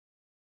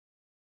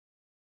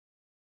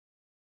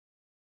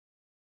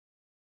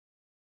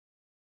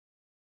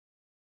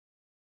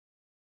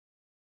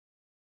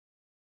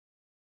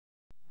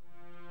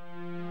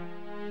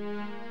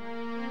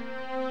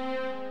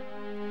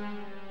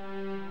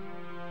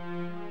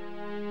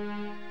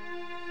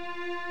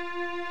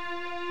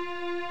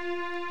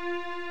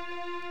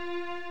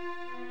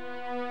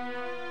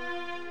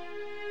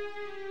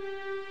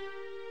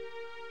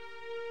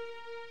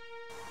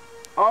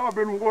I've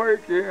been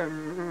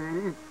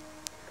working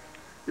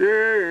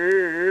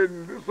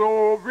in this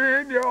old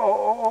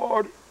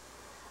vineyard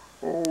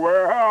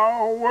where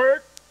I'm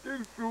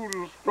working through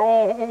the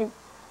storm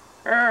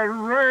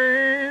and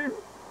rain.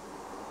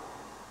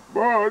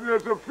 But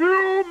there's a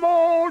few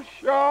more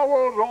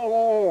showers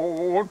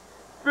on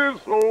this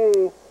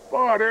old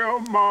body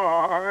of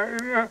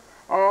mine.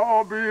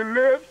 I'll be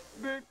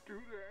listening to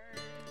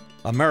them.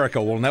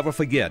 America will never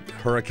forget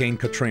Hurricane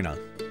Katrina.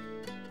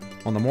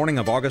 On the morning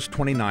of August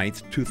 29,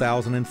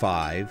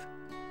 2005,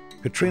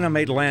 Katrina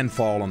made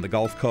landfall on the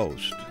Gulf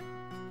Coast.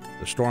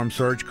 The storm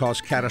surge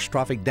caused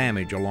catastrophic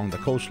damage along the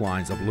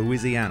coastlines of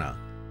Louisiana,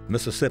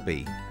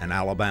 Mississippi, and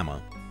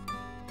Alabama.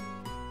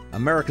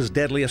 America's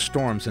deadliest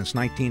storm since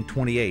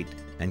 1928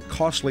 and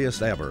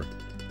costliest ever,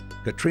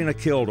 Katrina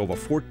killed over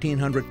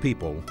 1,400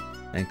 people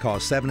and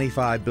caused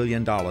 $75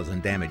 billion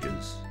in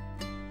damages.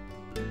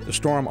 The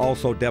storm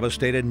also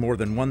devastated more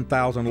than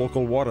 1,000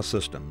 local water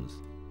systems,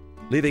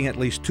 leaving at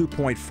least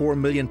 2.4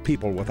 million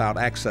people without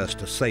access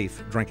to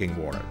safe drinking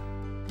water.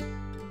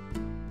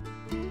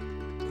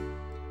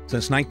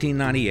 Since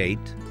 1998,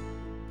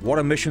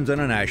 Water Missions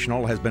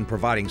International has been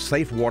providing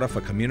safe water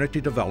for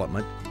community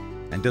development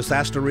and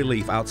disaster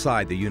relief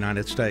outside the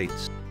United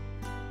States.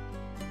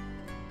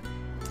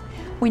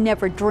 We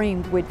never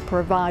dreamed we'd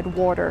provide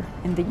water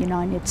in the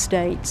United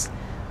States.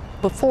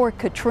 Before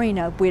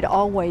Katrina, we'd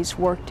always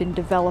worked in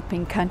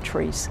developing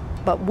countries,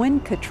 but when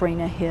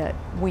Katrina hit,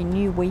 we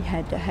knew we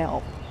had to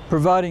help.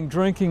 Providing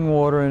drinking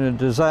water in a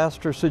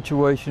disaster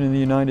situation in the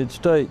United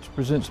States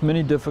presents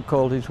many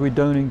difficulties we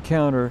don't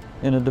encounter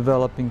in a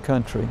developing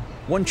country.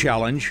 One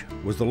challenge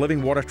was the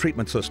living water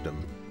treatment system,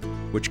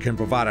 which can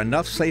provide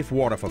enough safe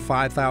water for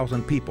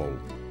 5,000 people,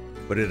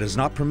 but it is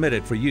not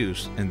permitted for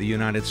use in the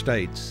United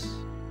States.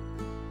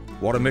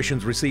 Water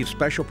Missions received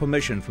special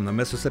permission from the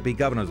Mississippi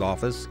Governor's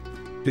Office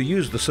to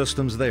use the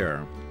systems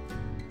there,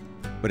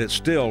 but it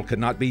still could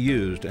not be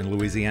used in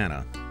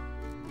Louisiana.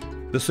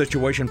 This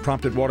situation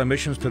prompted Water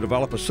Missions to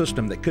develop a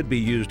system that could be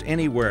used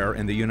anywhere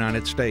in the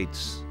United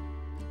States.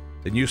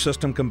 The new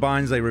system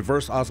combines a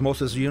reverse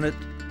osmosis unit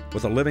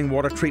with a living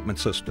water treatment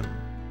system.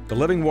 The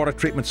living water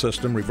treatment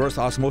system reverse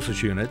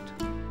osmosis unit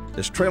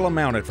is trailer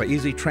mounted for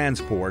easy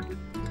transport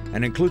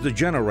and includes a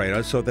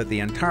generator so that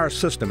the entire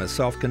system is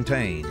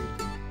self-contained.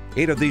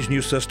 8 of these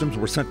new systems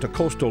were sent to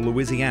coastal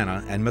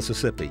Louisiana and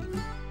Mississippi.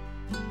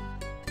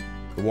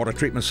 The water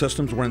treatment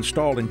systems were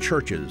installed in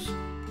churches,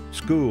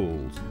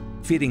 schools,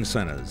 feeding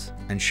centers,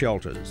 and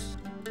shelters.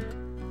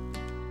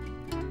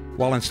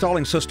 While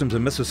installing systems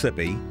in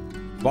Mississippi,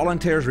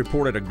 volunteers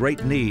reported a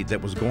great need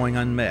that was going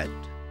unmet.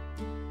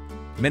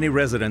 Many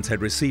residents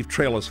had received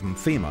trailers from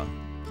FEMA,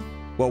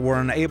 but were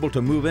unable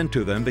to move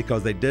into them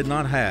because they did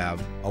not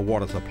have a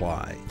water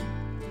supply.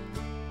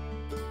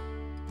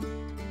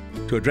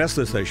 To address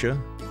this issue,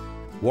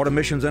 Water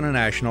Missions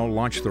International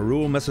launched the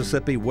Rural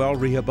Mississippi Well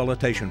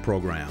Rehabilitation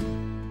Program.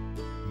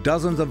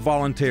 Dozens of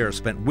volunteers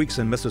spent weeks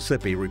in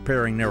Mississippi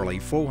repairing nearly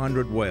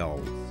 400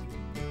 wells.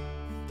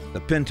 The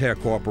Pentair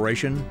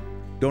Corporation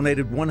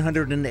donated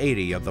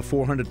 180 of the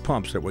 400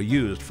 pumps that were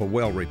used for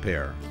well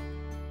repair.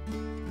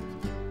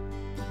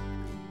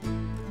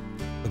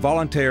 The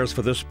volunteers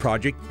for this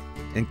project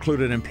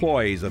included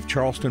employees of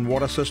Charleston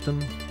Water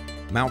System,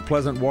 Mount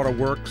Pleasant Water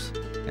Works,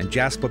 and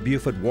Jasper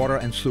Buford Water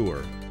and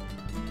Sewer.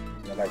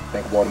 I'd like to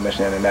thank Water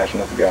Mission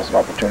International for giving us an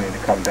opportunity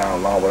to come down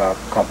along with our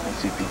company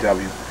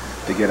CPW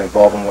to get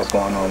involved in what's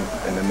going on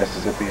in the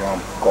Mississippi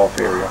Gulf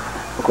area,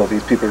 because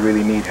these people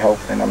really need help,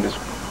 and I'm just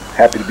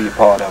happy to be a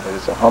part of it.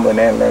 It's a humbling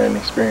and learning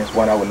experience,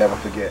 one I would never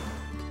forget.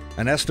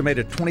 An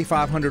estimated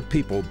 2,500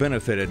 people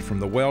benefited from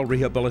the well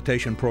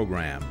rehabilitation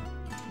program.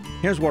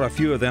 Here's what a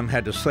few of them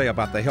had to say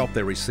about the help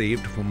they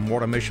received from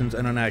Water Missions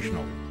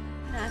International.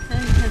 I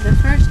think the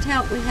first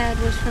help we had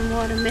was from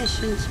Water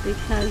Missions,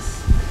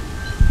 because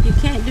you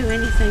can't do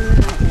anything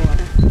without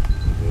water.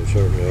 We'll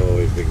certainly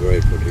always be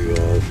grateful to you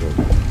all for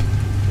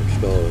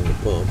installing the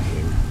pumps,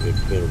 and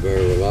it's been a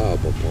very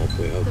reliable pump.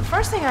 The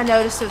first thing I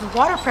noticed was the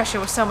water pressure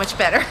was so much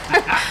better.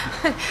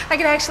 I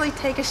could actually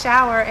take a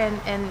shower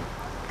and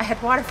I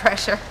had water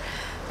pressure.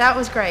 That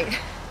was great.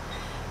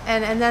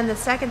 And then the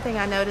second thing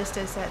I noticed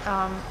is that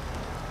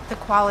the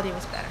quality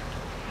was better.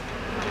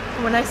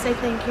 When I say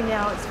thank you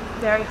now, it's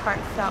very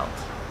heartfelt.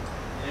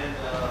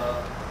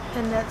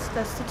 And that's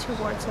the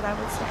 2 words that I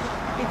would say.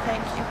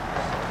 Thank you.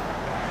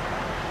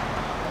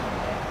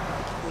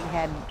 We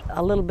had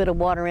a little bit of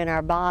water in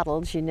our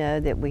bottles, you know,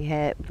 that we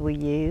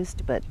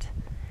used, but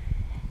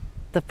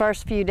the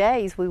first few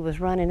days we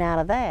was running out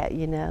of that,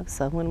 you know.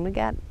 So when we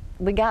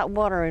got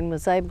water and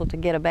was able to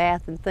get a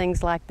bath and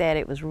things like that,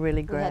 it was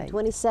really great. We had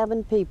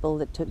 27 people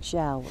that took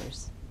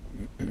showers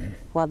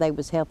while they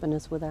was helping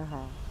us with our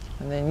house.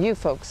 And then you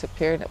folks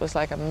appeared, and it was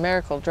like a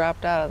miracle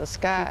dropped out of the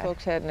sky. You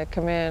folks had to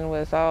come in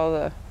with all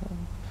the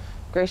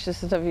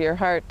graciousness of your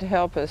heart to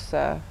help us.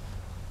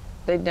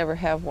 They'd never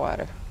have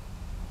water.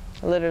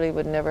 Literally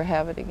would never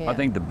have it again. I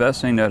think the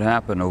best thing that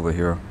happened over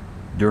here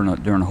during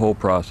the whole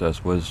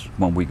process was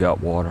when we got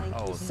water.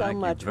 Thank you so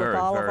much, with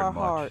all of our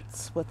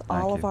hearts. With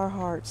all of our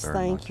hearts,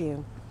 thank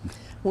you.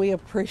 We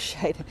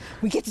appreciate it.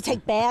 We get to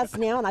take baths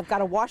now, and I've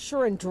got a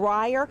washer and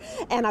dryer,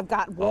 and I've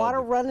got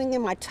water running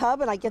in my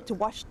tub, and I get to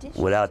wash dishes.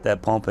 Without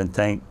that pump and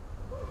tank,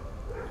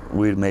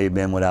 we may have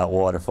been without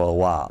water for a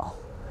while.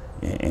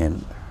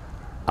 And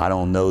I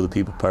don't know the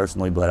people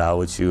personally, but I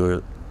would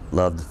sure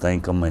love to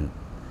thank them.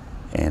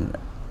 And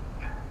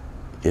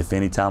if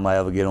any time I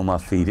ever get on my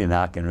feet and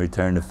I can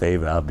return the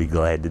favor, I'll be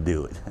glad to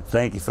do it.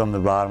 Thank you from the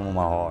bottom of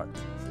my heart.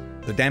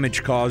 The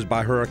damage caused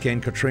by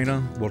Hurricane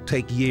Katrina will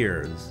take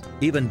years,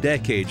 even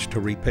decades, to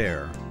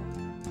repair.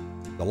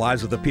 The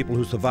lives of the people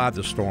who survived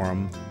the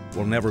storm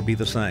will never be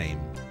the same.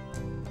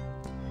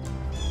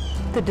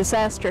 The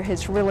disaster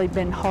has really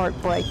been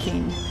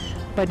heartbreaking,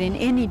 but in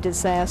any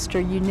disaster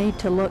you need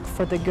to look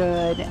for the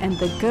good, and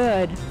the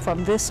good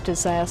from this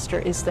disaster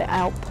is the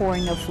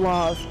outpouring of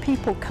love,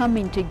 people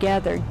coming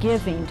together,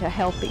 giving to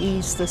help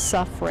ease the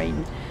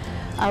suffering.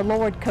 Our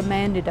Lord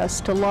commanded us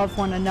to love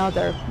one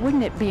another.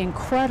 Wouldn't it be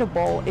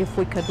incredible if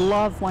we could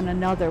love one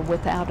another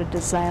without a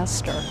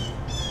disaster?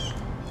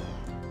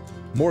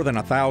 More than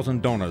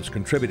 1,000 donors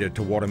contributed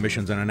to Water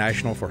Missions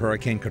International for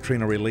Hurricane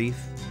Katrina relief.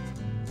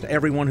 To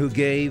everyone who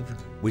gave,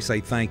 we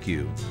say thank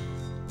you.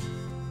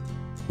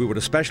 We would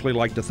especially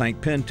like to thank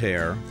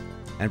Pentair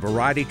and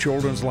Variety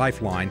Children's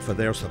Lifeline for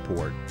their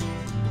support.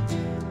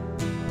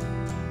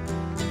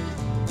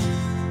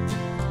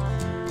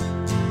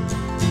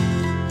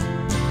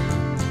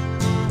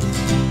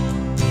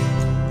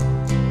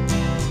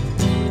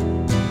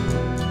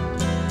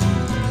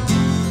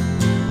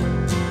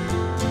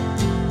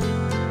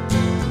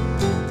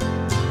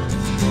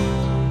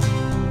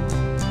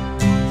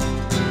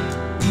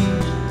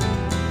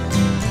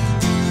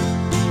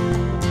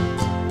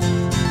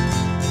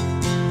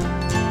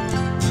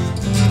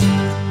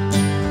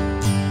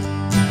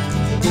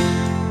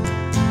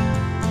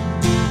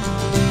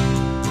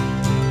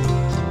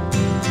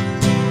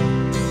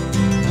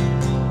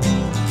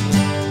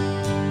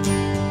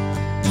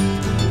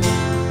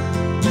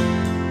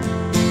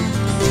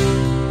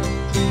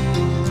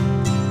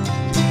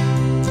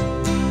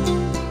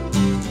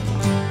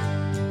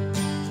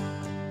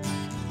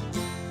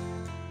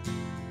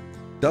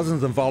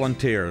 Dozens of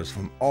volunteers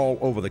from all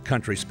over the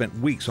country spent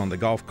weeks on the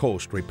Gulf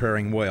Coast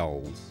repairing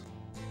wells.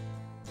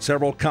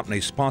 Several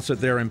companies sponsored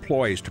their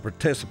employees to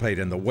participate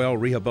in the well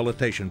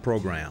rehabilitation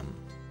program.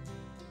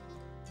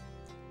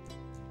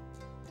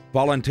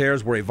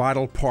 Volunteers were a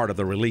vital part of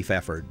the relief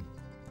effort.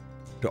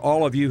 To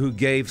all of you who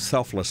gave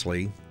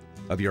selflessly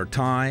of your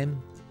time,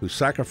 who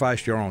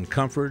sacrificed your own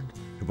comfort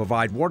to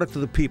provide water to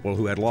the people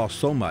who had lost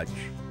so much,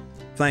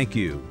 thank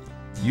you.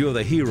 You are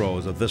the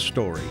heroes of this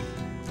story.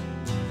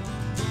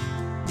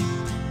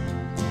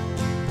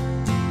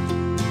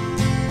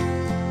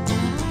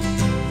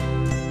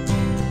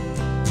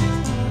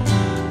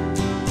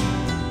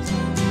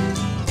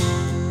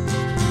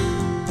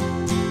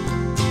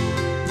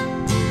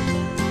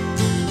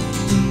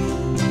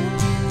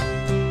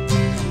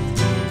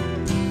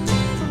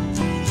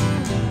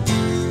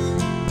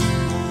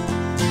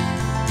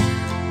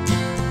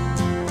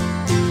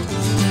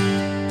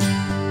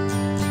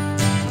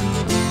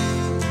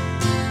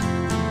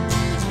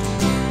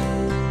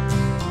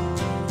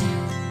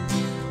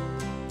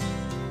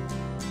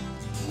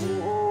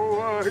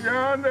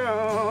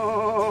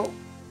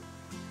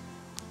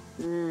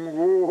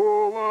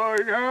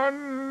 Over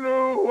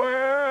yonder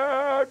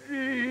where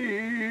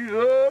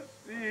Jesus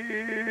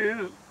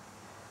is,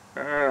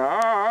 and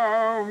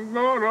I'm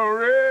gonna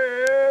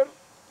rest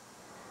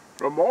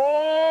from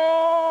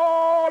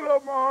all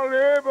of my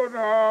labor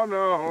now.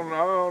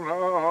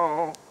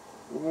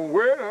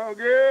 When I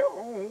get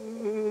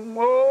home,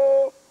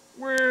 oh,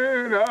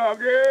 when I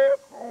get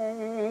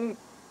home,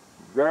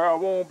 there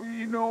won't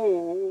be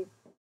no